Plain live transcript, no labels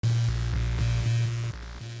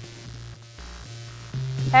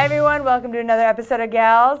Hey everyone, welcome to another episode of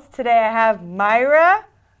Gals. Today I have Maira,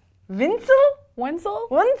 Wenzel?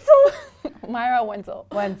 Maira Wenzel.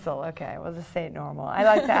 Wenzel, okay, we'll just say it normal. I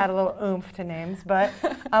like to add a little oomph to names, but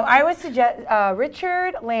I would suggest,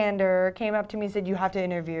 Richard Lander came up to me and said, you have to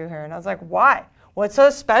interview her. And I was like, why? What's so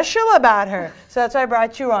special about her? So that's why I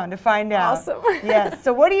brought you on to find out. Awesome. Yes,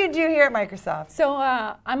 so what do you do here at Microsoft? So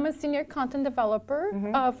I'm a senior content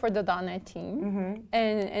developer for the .NET team.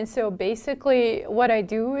 And so basically what I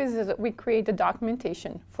do is we create the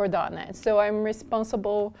documentation for .NET. So I'm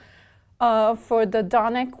responsible for the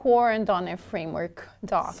 .NET Core and .NET Framework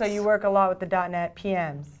docs. So you work a lot with the .NET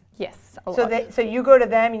PMs? Yes, a lot. So you go to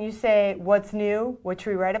them and you say, what's new, what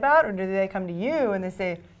should we write about? Or do they come to you and they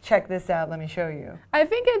say, check this out, let me show you? I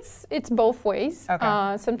think it's both ways.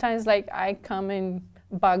 Okay. Sometimes like I come and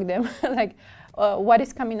bug them, like what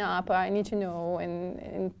is coming up, I need to know,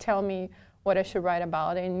 and tell me what I should write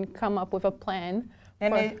about and come up with a plan.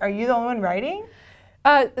 And are you the only one writing?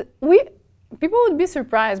 People would be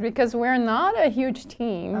surprised because we're not a huge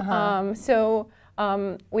team.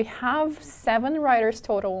 We have 7 writers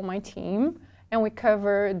total on my team, and we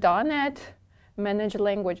cover .NET, managed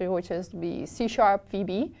language, which is the C#,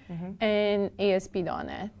 VB, and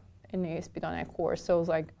ASP.NET and ASP.NET Core. So it's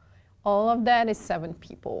like all of that is 7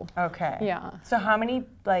 people. Okay. Yeah. So how many,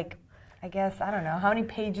 like, I guess, I don't know, how many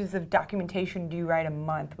pages of documentation do you write a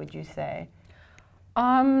month, would you say?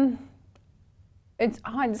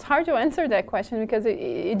 It's hard to answer that question because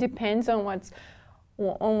it depends on what's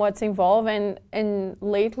involved, and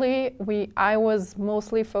lately I was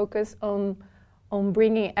mostly focused on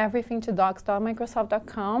bringing everything to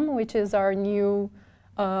docs.microsoft.com, which is our new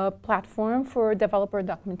platform for developer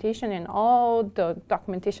documentation and all the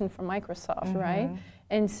documentation from Microsoft, right?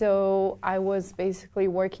 And so I was basically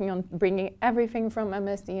working on bringing everything from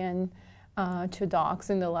MSDN to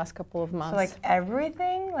Docs in the last couple of months. So like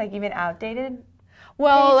everything, like even outdated?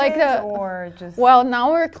 Well, pages, or just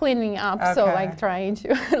now we're cleaning up, so like trying to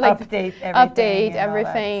like update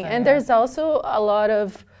everything. And there's also a lot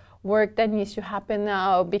of work that needs to happen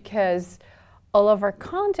now because all of our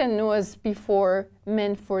content was before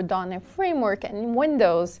meant for .NET Framework and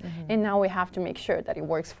Windows, and now we have to make sure that it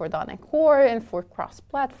works for .NET Core and for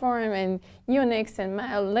cross-platform and Unix and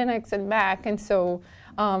Linux and Mac, and so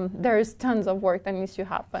there's tons of work that needs to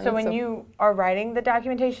happen. So when you are writing the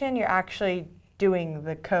documentation, you're actually doing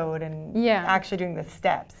the code and actually doing the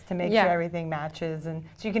steps to make sure everything matches, and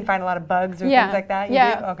so you can find a lot of bugs or things like that. You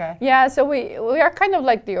do? Okay. Yeah. So we are kind of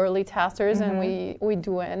like the early testers, and we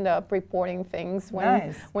do end up reporting things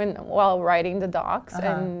while writing the docs,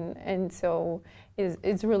 and so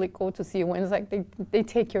it's really cool to see when it's like they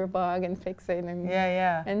take your bug and fix it and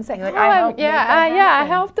and say, like, I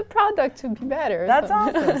help the product to be better. That's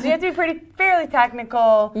awesome. So you have to be fairly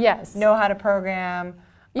technical. Yes. Know how to program.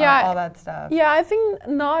 All that stuff. Yeah, I think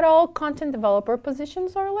not all content developer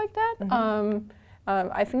positions are like that.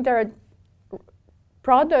 I think there are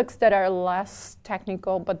products that are less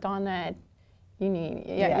technical, but .NET, you need.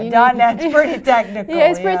 .NET's pretty technical. Yeah,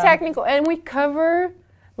 it's pretty technical, and we cover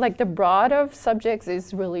like the broad of subjects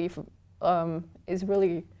is really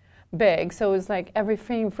big. So it's like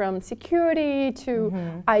everything from security to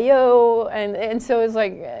I/O, and so it's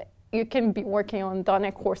like. You can be working on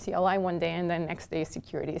 .NET Core CLI one day and then next day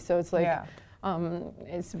security. So it's like,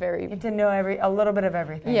 it's very... You have to know a little bit of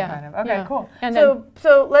everything, kind of. Okay, cool. And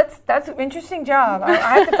that's an interesting job. I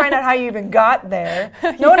have to find out how you even got there.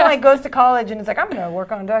 No one like goes to college and is like, I'm going to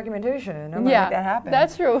work on documentation. I'm going to make that happen.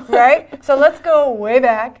 That's true. Right? So let's go way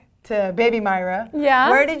back to baby Maira. Yeah.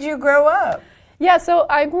 Where did you grow up? Yeah, so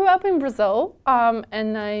I grew up in Brazil,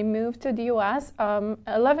 and I moved to the U.S.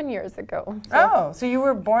 11 years ago. So you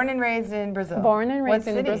were born and raised in Brazil? Born and raised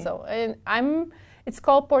in Brazil. And it's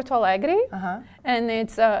called Porto Alegre, and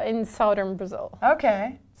it's in southern Brazil.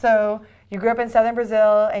 Okay, so you grew up in southern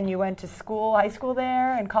Brazil, and you went to school, high school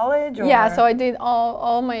there, and college? Or? Yeah, so I did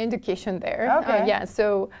all my education there. Okay.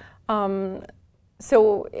 So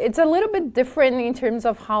it's a little bit different in terms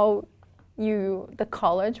of how the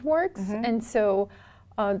college works, and so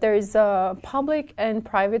there's public and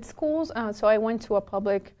private schools. So I went to a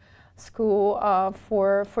public school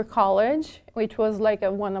for college, which was like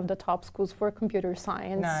one of the top schools for computer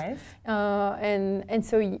science. Nice. And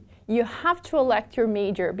so you have to elect your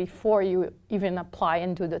major before you even apply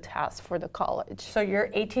and do the test for the college. So you're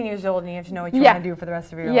 18 years old and you have to know what you want to do for the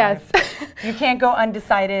rest of your life. You can't go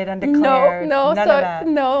undecided, undeclared, none of that.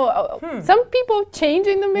 No. Some people change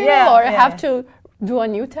in the middle or have to do a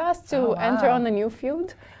new test to enter on a new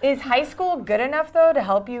field. Is high school good enough, though, to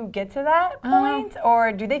help you get to that point?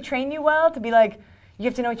 Or do they train you well to be like, You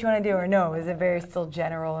have to know what you want to do, or no? Is it very still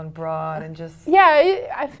general and broad and just? Yeah,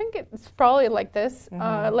 I think it's probably like this,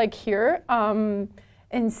 like here.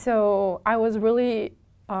 And so I was really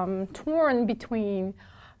torn between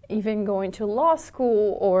even going to law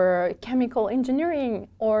school or chemical engineering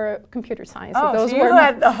or computer science. Oh, so you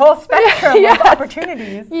had the whole spectrum of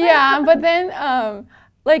opportunities. Yeah, but then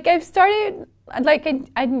like I've started, like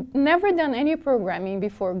I'd never done any programming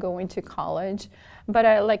before going to college, but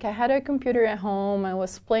I had a computer at home. I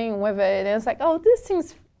was playing with it, and I was like, oh, this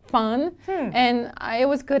seems fun, and I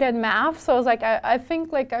was good at math, so I was like, I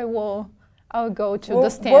think like I'll go to the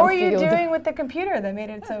STEM field. What were you doing with the computer that made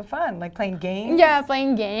it so fun? Like playing games? Yeah,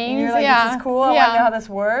 playing games. And you're like, this is cool. I want to know how this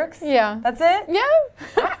works. Yeah. That's it? Yeah.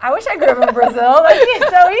 I wish I grew up in Brazil. That seems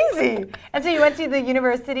so easy. And so you went to the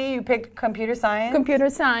university. You picked computer science. Computer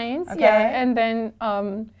science. Okay. Yeah.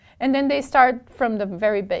 And then they start from the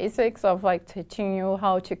very basics of like teaching you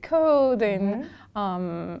how to code and.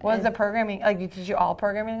 What was the programming? Like, did you all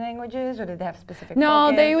programming languages, or did they have specific? No,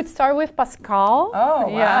 focus? they would start with Pascal. Oh, wow.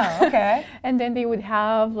 Yeah. Okay. And then they would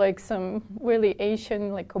have like some really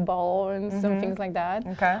Asian, like COBOL and some things like that.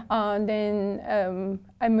 Okay. Then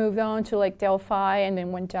I moved on to like Delphi, and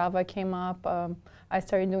then when Java came up, I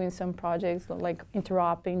started doing some projects like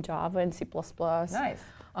interoping Java and C++. Nice.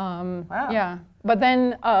 Wow. Yeah. But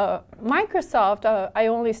then Microsoft, I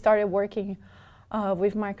only started working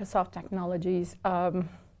with Microsoft Technologies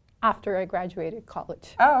after I graduated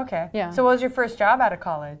college. Oh, okay. Yeah. So what was your first job out of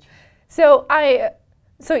college? So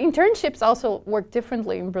internships also work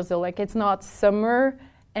differently in Brazil. Like it's not summer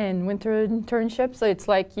and winter internships. So it's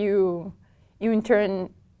like you intern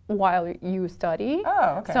while you study.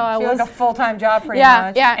 Oh, okay. So I was like a full-time job pretty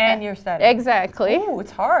much, and you're studying. Exactly. Ooh,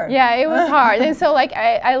 it's hard. Yeah, it was hard. And so like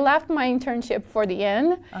I left my internship for the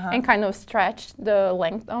end and kind of stretched the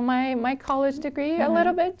length of my college degree a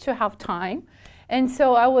little bit to have time. And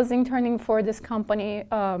so I was interning for this company,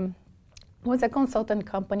 was a consultant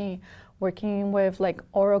company working with like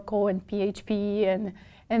Oracle and PHP,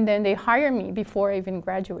 and then they hired me before I even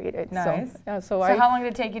graduated. Nice. So how long did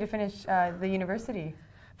it take you to finish the university?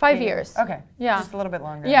 5 years. Okay. Yeah. Just a little bit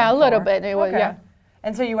longer. Yeah, a little bit. It was, yeah.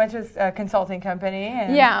 And so you went to a consulting company.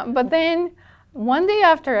 And yeah, but then one day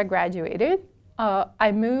after I graduated,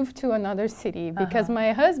 I moved to another city because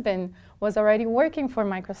my husband was already working for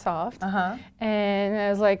Microsoft. And I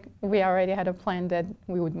was like, we already had a plan that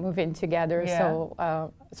we would move in together. Yeah.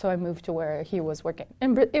 So I moved to where he was working.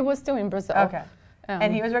 And it was still in Brazil. Okay.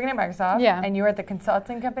 And he was working at Microsoft. Yeah. And you were at the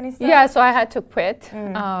consulting company still? Yeah, so I had to quit.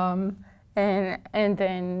 And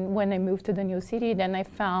then when I moved to the new city, then I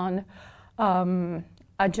found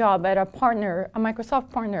a job at a Microsoft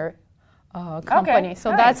partner company. Okay,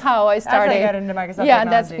 So that's how I started. That's how you got into Microsoft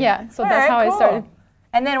technology. So that's how I started.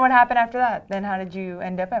 And then what happened after that? Then how did you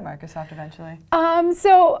end up at Microsoft eventually?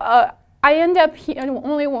 I ended up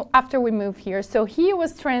only after we moved here. So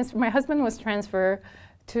my husband was transferred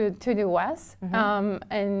to the US.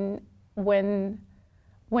 And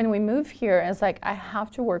when we moved here, it's like, I have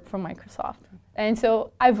to work for Microsoft. And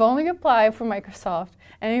so I've only applied for Microsoft,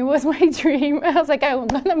 and it was my dream. I was like, I'm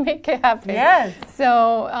gonna make it happen. Yes.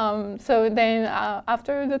 So then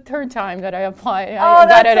after the third time that I applied, I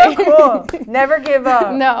got it. Oh, that's so cool. Never give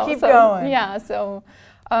up. No. Keep going. Yeah, so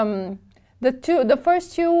the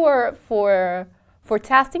first two were for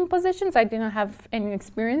testing positions. I didn't have any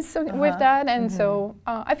experience with that, and so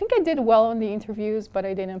I think I did well on the interviews, but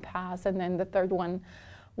I didn't pass. And then the third one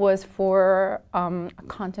was for a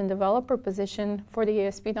content developer position for the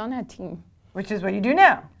ASP.NET team. Which is what you do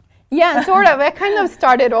now. Yeah, sort of. I kind of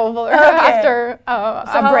started over after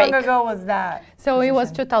a break. How long ago was that? So position? It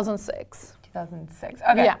was 2006. 2006.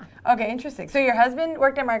 Okay. Yeah. Okay, interesting. So your husband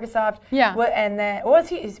worked at Microsoft. Yeah. And then what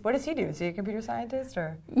does he do? Is he a computer scientist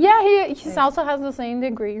or? Yeah, he also has the same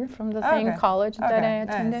degree from the same college that I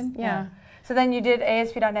attended. Nice. Yeah. So then you did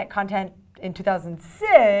ASP.NET content in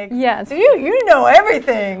 2006. Yes. So you know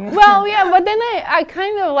everything. Well, yeah, but then I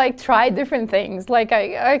kind of like tried different things. Like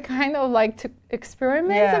I kind of like to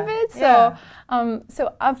experiment a bit. So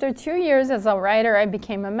so after 2 years as a writer, I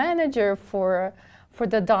became a manager for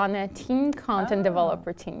the .NET team, content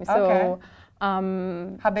developer team. So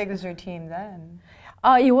how big was your team then?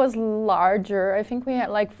 It was larger. I think we had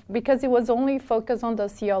because it was only focused on the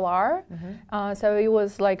CLR. So it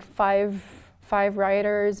was like five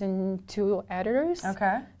writers and 2 editors.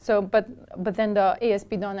 Okay. So, but then the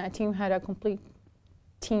ASP.NET team had a complete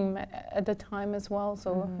team at the time as well.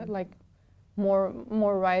 So like more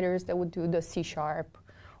writers that would do the C#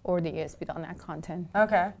 or the ASP.NET content.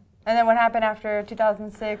 Okay. And then what happened after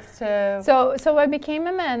 2006 to? So I became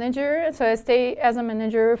a manager. So I stayed as a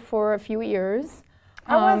manager for a few years.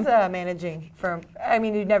 How was managing from? I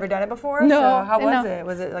mean, you'd never done it before. No. So how was it?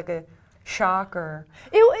 Was it like a shock or?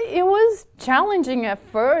 It was challenging at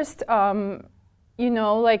first. You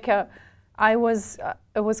know, like I was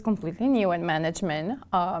completely new in management,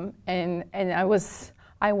 and I was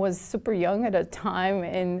super young at the time,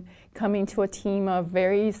 and coming to a team of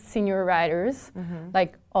very senior writers,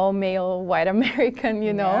 like all male, white American,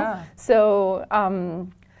 you know. Yeah. So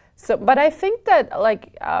but I think that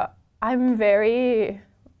like I'm very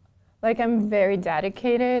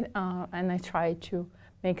dedicated, and I try to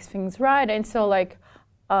make things right. And so like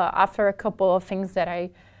after a couple of things that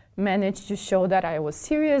I managed to show that I was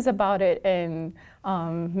serious about it and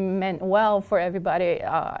meant well for everybody,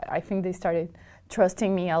 I think they started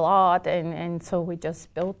trusting me a lot, and so we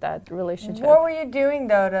just built that relationship. What were you doing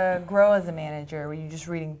though to grow as a manager? Were you just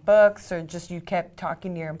reading books, or just you kept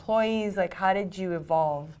talking to your employees? Like, how did you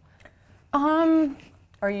evolve?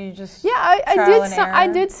 Or you just I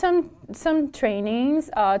did some trainings,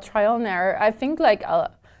 trial and error. I think like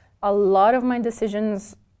a lot of my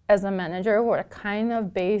decisions as a manager were kind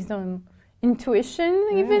of based on intuition,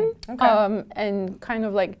 even, and kind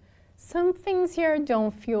of like some things here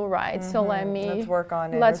don't feel right, so let's work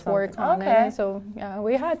on it. Let's work on it. So yeah,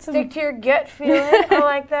 we had some. Stick to your gut feeling. I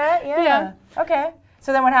like that. Yeah. Okay.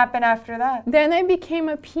 So then what happened after that? Then I became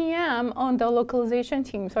a PM on the localization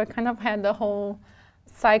team. So I kind of had the whole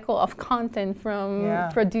cycle of content from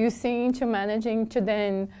producing to managing to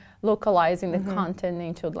then localizing the content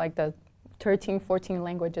into like the 13, 14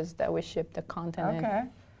 languages that we ship the content in. Okay.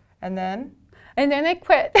 And then? And then I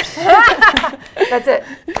quit. That's it.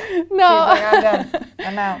 No. She's like, I'm done.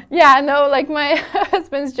 I'm out. Yeah, no, like my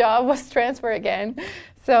husband's job was transferred again.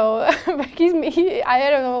 So I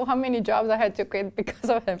don't know how many jobs I had to quit because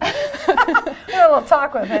of him. We had a little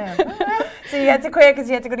talk with him. So you had to quit because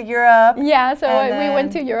you had to go to Europe. Yeah, so we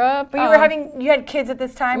went to Europe. But you had kids at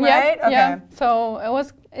this time, right? Okay. Yeah. So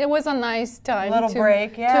it was a nice time. A little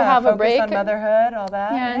break, to have a break. Focus on motherhood, all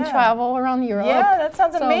that. Yeah, and travel around Europe. Yeah, that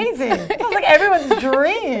sounds amazing. It sounds like everyone's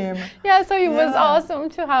dream. Yeah, so it was awesome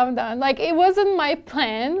to have that. Like, it wasn't my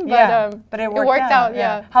plan, but it worked out.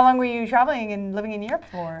 Yeah. How long were you traveling and living in Europe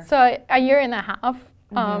for? So a year and a half.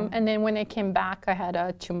 And then when I came back, I had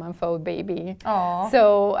a 2-month-old baby. Aww.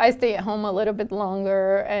 So I stayed at home a little bit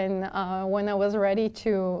longer. And when I was ready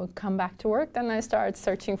to come back to work, then I started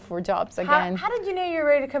searching for jobs again. How did you know you were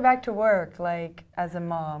ready to come back to work, like, as a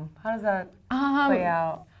mom? How does that play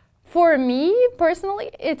out? For me,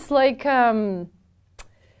 personally, it's like I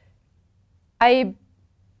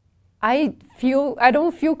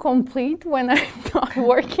don't feel complete when I'm not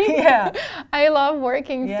working. Yeah. I love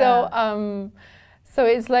working. Yeah. So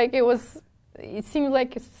it's like it seemed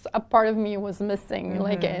like a part of me was missing.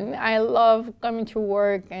 Like, and I love coming to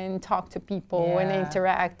work and talk to people and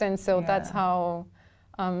interact. And so that's how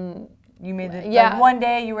you made it. Like one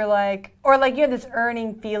day you were like, or like you had this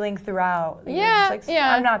earning feeling throughout.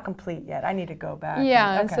 I'm not complete yet. I need to go back.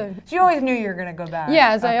 Yeah. So you always knew you were going to go back.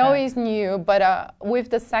 Yes, I always knew. But with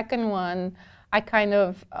the second one, I kind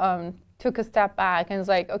of took a step back and was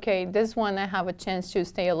like, okay, this one I have a chance to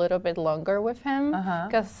stay a little bit longer with him.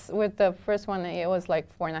 Because with the first one, it was like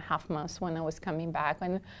 4.5 months when I was coming back.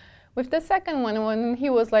 And with the second one, when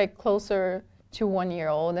he was like closer to 1 year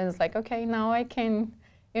old, and it's like, okay, now I can,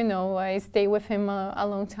 I stay with him a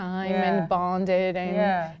long time and bonded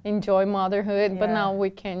and enjoy motherhood, but now we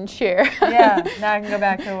can share. Now I can go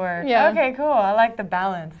back to work. Okay, cool. I like the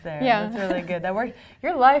balance there. Yeah. That's really good. That works.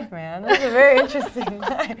 Your life, man. This is very interesting.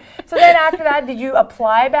 So then after that, did you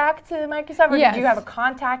apply back to Microsoft, or did you have a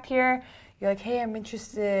contact here? You're like, hey, I'm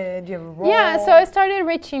interested. Do you have a role? Yeah, so I started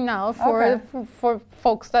reaching out for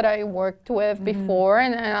folks that I worked with before,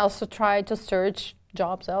 and I also tried to search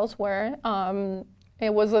jobs elsewhere.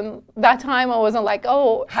 It wasn't, that time I wasn't like,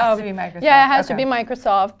 has to be Microsoft. Yeah, it has to be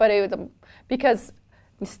Microsoft, but because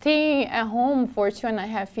staying at home for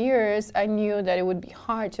 2.5 years, I knew that it would be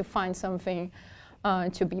hard to find something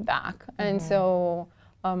to be back. And so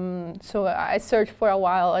I searched for a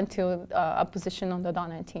while until a position on the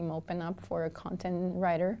 .NET team opened up for a content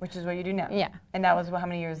writer. Which is what you do now? Yeah. And that was how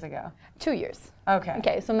many years ago? 2 years. Okay.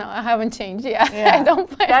 Okay, so now I haven't changed yet. I don't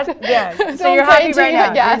plan to. So you're happy right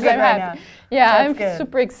now? Yes, I'm happy. Yeah, I'm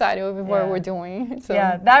super excited with what we're doing. So.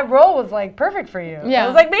 Yeah, that role was like perfect for you. Yeah. It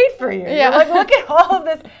was like made for you. Yeah. You're like, look at all of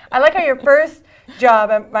this. I like how your first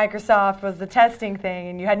job at Microsoft was the testing thing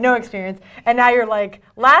and you had no experience. And now your like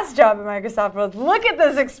last job at Microsoft was, look at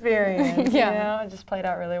this experience. It just played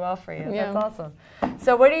out really well for you. Yeah. That's awesome.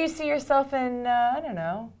 So where do you see yourself in, I don't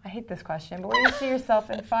know, a hate this question, but where do you see yourself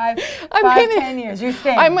in 10 years? You're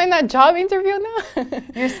staying. I'm in a job interview now.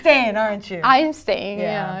 You're staying, aren't you? I am staying.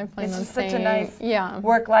 Yeah, I plan it's on just staying. such a nice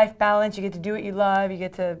work-life balance. You get to do what you love. You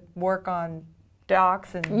get to work on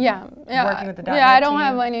docs and working with the .NET I don't team.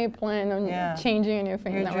 have any plan on changing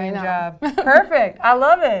anything Your dream right now. job. Perfect. I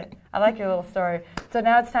love it. I like your little story. So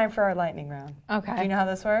now it's time for our lightning round. Okay. Do you know how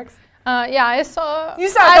this works? I saw. You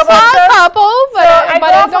saw a couple, but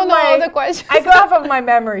I don't know all the questions. I go off of my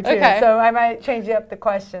memory too, Okay. so I might change up the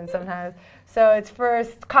questions sometimes. So it's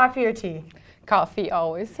first coffee or tea? Coffee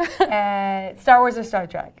always. And Star Wars or Star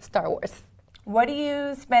Trek? Star Wars. What do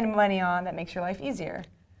you spend money on that makes your life easier?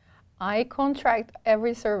 I contract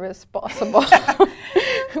every service possible.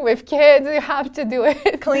 With kids, you have to do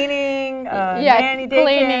it. Cleaning, nanny, daycare,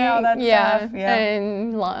 cleaning, all that stuff. Yeah,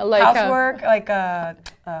 and like housework,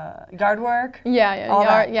 yard work.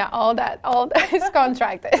 All that is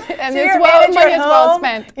contracted, and So it's you're money is well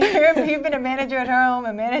spent. You've been a manager at home,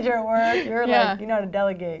 a manager at work. You're like, you know how to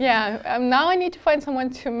delegate. Yeah. Now I need to find someone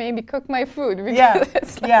to maybe cook my food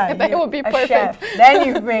because that would be perfect. Chef. Then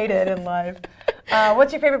you've made it in life.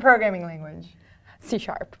 What's your favorite programming language? C#.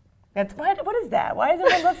 That's what is that? Why does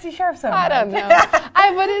everyone love C# so much? I don't know.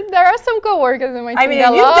 There are some coworkers in my team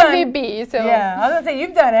that love VB. So yeah, I was gonna say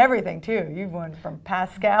you've done everything too. You've went from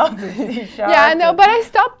Pascal to C#. Yeah, I know, but I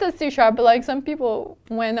stopped at C#. Like some people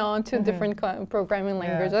went on to different programming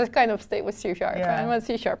languages. I kind of stayed with C#. I'm a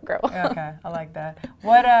C# girl. Okay, I like that.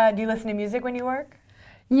 What do you listen to music when you work?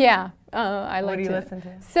 Yeah, I like to. What do you listen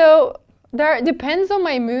to? So. There depends on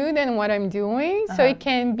my mood and what I'm doing. So it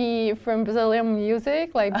can be from Brazilian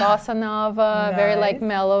music, like bossa nova, very like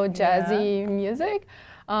mellow, jazzy music,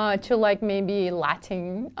 to like maybe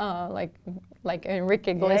Latin, like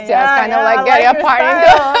Enrique Iglesias, kind of like getting a party.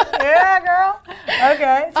 Yeah, girl.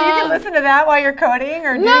 Okay, so you can listen to that while you're coding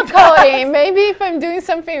or not coding. Maybe if I'm doing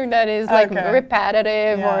something that is like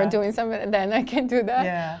repetitive or doing something, then I can do that.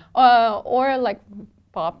 Yeah. Or like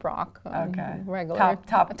pop rock, regular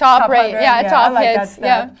top rate, top like hits,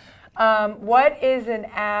 what is an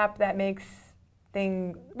app that makes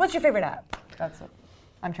things? What's your favorite app? That's what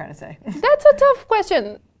I'm trying to say. That's a tough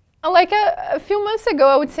question. Like a few months ago,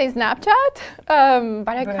 I would say Snapchat,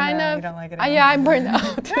 but I kind of, you don't like it I burned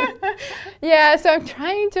out. So I'm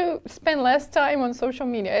trying to spend less time on social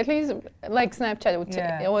media. At least like Snapchat,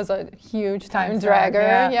 it was a huge time dragger.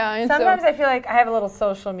 And sometimes I feel like I have a little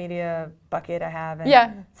social media bucket I have,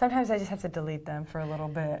 and sometimes I just have to delete them for a little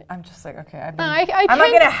bit. I'm just like, okay, I'm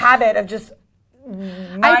like in a habit of just.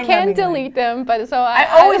 I can delete them, but so I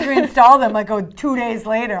always reinstall them like 2 days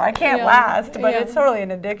later. I can't last, but it's totally an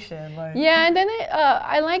addiction. Like. Yeah, and then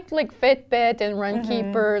I like Fitbit and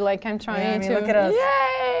Runkeeper. Like I'm trying to. Look at us.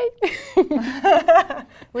 Yay!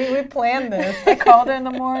 we planned this. I called her in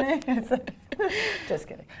the morning. Just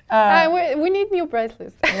kidding. We need new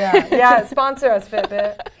bracelets. Sponsor us,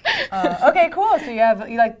 Fitbit. Okay, cool. So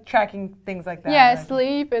you like tracking things like that. Yeah,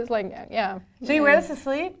 sleep is like So you wear this to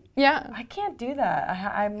sleep? Yeah. I can't do that.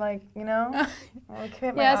 I'm like, I'll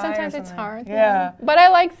hit my eye sometimes or it's hard. Yeah. But I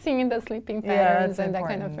like seeing the sleeping patterns and that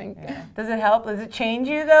kind of thing. Yeah. Does it help? Does it change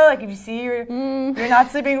you though? Like if you see you're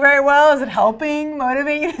not sleeping very well, is it helping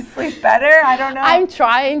motivate you to sleep better? I don't know. I'm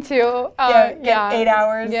trying to. Get 8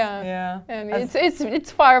 hours. Yeah. And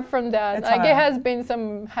it's far from that. It has been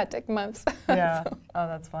some hectic months. Yeah. Oh,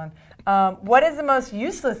 that's fun. What is the most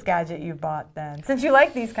useless gadget you've bought then? Since you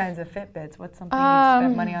like these kinds of Fitbits, what's something you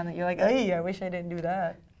spent money on that you're like, hey, I wish I didn't do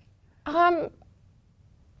that? I'm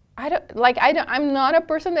not a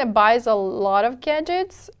person that buys a lot of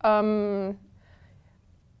gadgets. I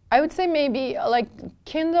would say maybe like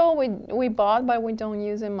Kindle we bought, but we don't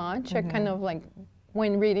use it much. I kind of like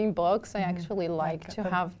when reading books, I actually like to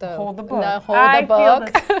have hold the book. I feel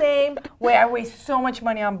the same way. I waste so much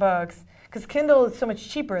money on books. Because Kindle is so much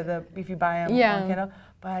cheaper if you buy them on Kindle,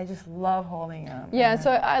 but I just love holding them. Yeah, so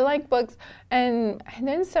I like books, and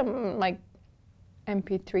then some like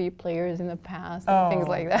MP3 players in the past and things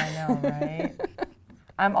like that. I know, right?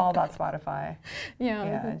 I'm all about Spotify.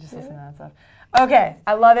 Yeah, I just listen to that stuff. Okay,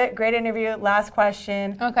 I love it. Great interview. Last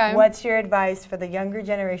question. Okay. What's your advice for the younger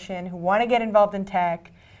generation who want to get involved in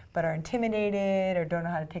tech but are intimidated or don't know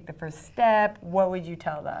how to take the first step? What would you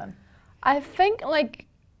tell them? I think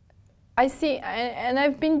I see, and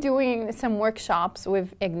I've been doing some workshops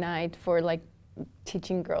with Ignite for like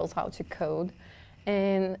teaching girls how to code,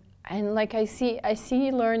 and like I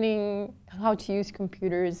see learning how to use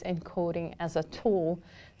computers and coding as a tool.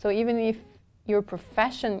 So even if your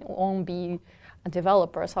profession won't be a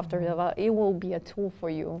developer, a software developer, it will be a tool for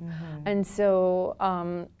you. And so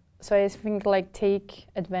so I think like take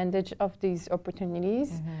advantage of these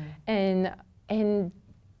opportunities and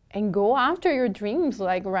and go after your dreams,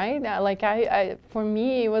 like, right? Like I for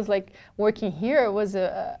me, it was like working here was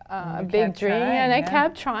a big dream, and I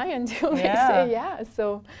kept trying until they say yeah.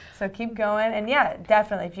 So keep going, and yeah,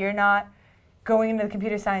 definitely. If you're not going into the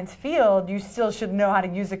computer science field, you still should know how to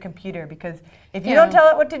use a computer, because if you don't tell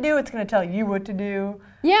it what to do, it's going to tell you what to do.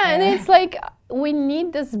 Yeah, and it's like we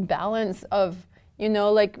need this balance of, you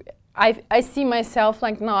know, like I see myself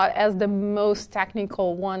like not as the most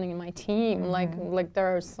technical one in my team. Like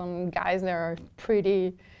there are some guys that are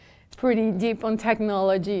pretty deep on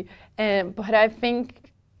technology, but I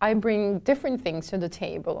think I bring different things to the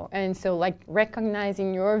table, and so like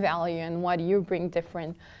recognizing your value and what you bring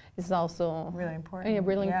different is also really important. Yeah,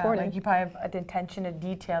 really important. Like you probably have an attention to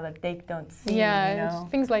detail that they don't see. Yeah, you know?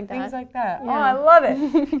 Things like that. Things like that. Yeah. Oh, I love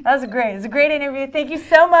it. That was great. It was a great interview. Thank you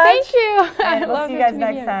so much. Thank you. And we'll see you guys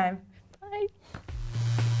next time. Bye.